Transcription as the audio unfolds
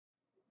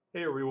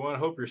Hey everyone, I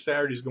hope your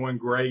Saturday's going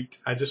great.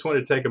 I just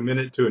wanted to take a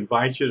minute to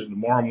invite you to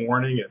tomorrow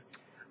morning at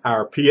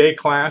our PA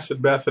class at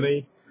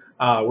Bethany.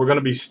 We're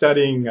going to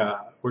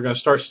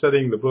start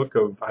studying the book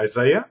of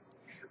Isaiah.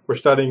 We're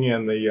studying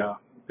in the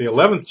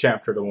 11th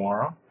chapter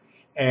tomorrow,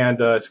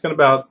 and it's going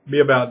to be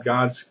about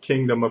God's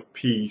kingdom of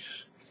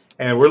peace.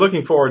 And we're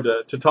looking forward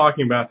to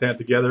talking about that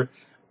together.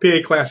 PA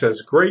class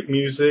has great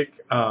music,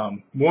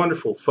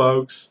 wonderful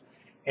folks,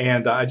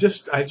 and I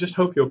just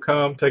hope you'll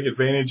come, take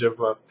advantage of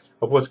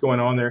what's going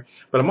on there.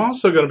 But I'm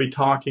also going to be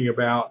talking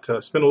about,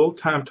 spend a little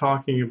time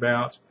talking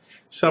about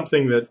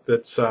something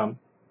that's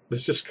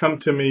just come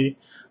to me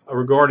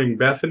regarding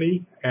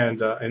Bethany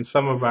and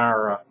some of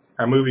our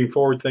moving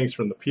forward things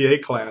from the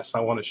PA class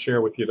I want to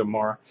share with you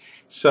tomorrow.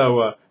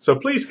 So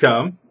please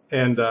come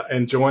and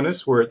join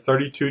us. We're at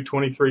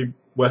 3223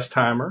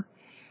 Westheimer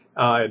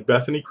at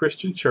Bethany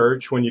Christian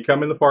Church. When you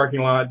come in the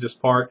parking lot,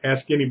 just park.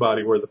 Ask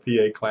anybody where the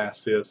PA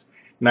class is.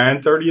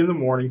 9:30 in the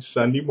morning,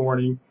 Sunday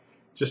morning.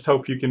 Just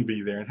hope you can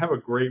be there and have a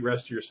great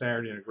rest of your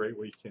Saturday and a great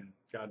weekend.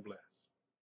 God bless.